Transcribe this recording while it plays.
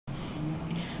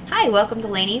Hi, welcome to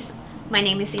Lainey's. My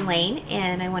name is Elaine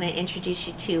and I want to introduce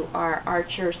you to our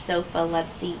Archer sofa,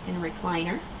 Loveseat, and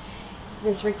recliner.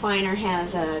 This recliner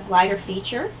has a glider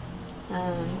feature.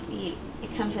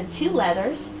 It comes in two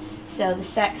leathers, so the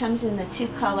set comes in the two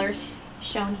colors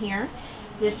shown here.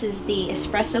 This is the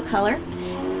espresso color.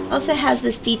 Also has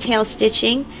this detail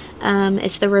stitching.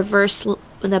 It's the reverse,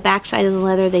 the back side of the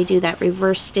leather. They do that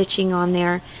reverse stitching on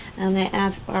there.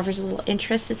 That offers a little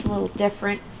interest. It's a little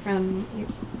different from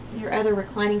your other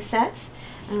reclining sets.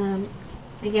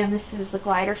 Again, this is the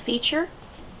glider feature.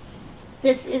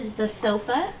 This is the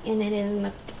sofa, and it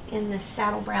is in the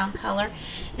saddle brown color.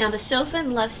 Now the sofa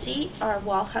and Loveseat are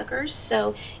wall huggers,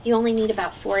 so you only need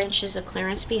about 4 inches of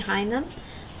clearance behind them.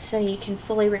 So you can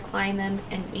fully recline them,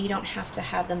 and you don't have to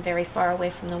have them very far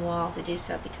away from the wall to do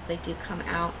so, because they do come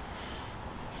out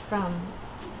from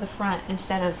the front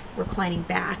instead of reclining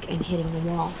back and hitting the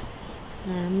wall.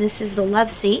 This is the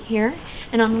Loveseat here,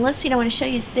 and on the Loveseat I want to show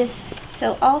you this.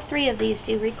 So all 3 of these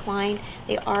do recline.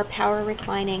 They are power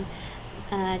reclining.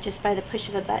 Just by the push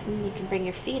of a button you can bring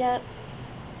your feet up,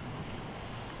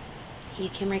 you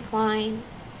can recline,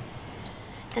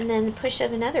 and then the push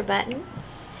of another button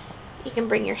you can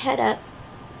bring your head up.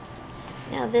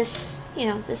 Now this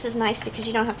is nice because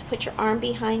you don't have to put your arm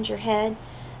behind your head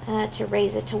to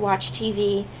raise it to watch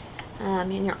TV,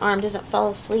 and your arm doesn't fall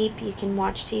asleep. You can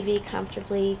watch TV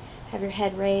comfortably, have your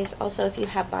head raised. Also, if you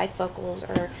have bifocals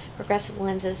or progressive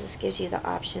lenses, this gives you the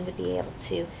option to be able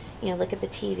to look at the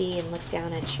TV and look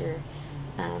down at your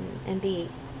and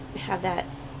have that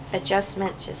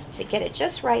adjustment just to get it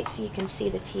just right so you can see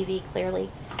the TV clearly.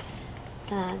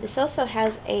 This also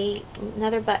has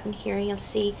another button here. You'll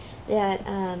see that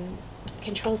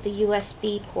controls the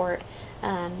USB port.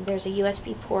 There's a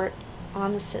USB port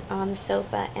on the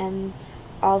sofa, and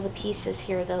all the pieces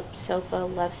here, the sofa,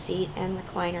 Loveseat, and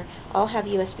recliner, all have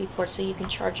USB ports, so you can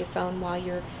charge your phone while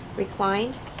you're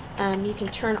reclined. You can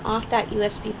turn off that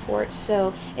USB port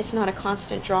so it's not a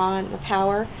constant draw on the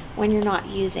power when you're not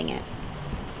using it.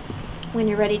 When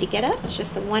you're ready to get up, it's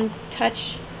just the one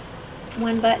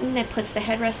button that puts the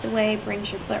headrest away,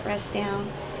 brings your footrest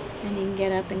down, and you can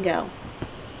get up and go.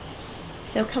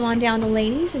 So come on down to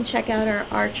Lainey's and check out our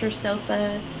Archer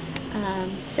sofa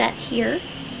set here,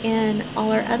 and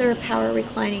all our other power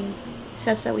reclining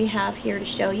sets that we have here to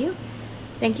show you.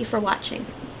 Thank you for watching.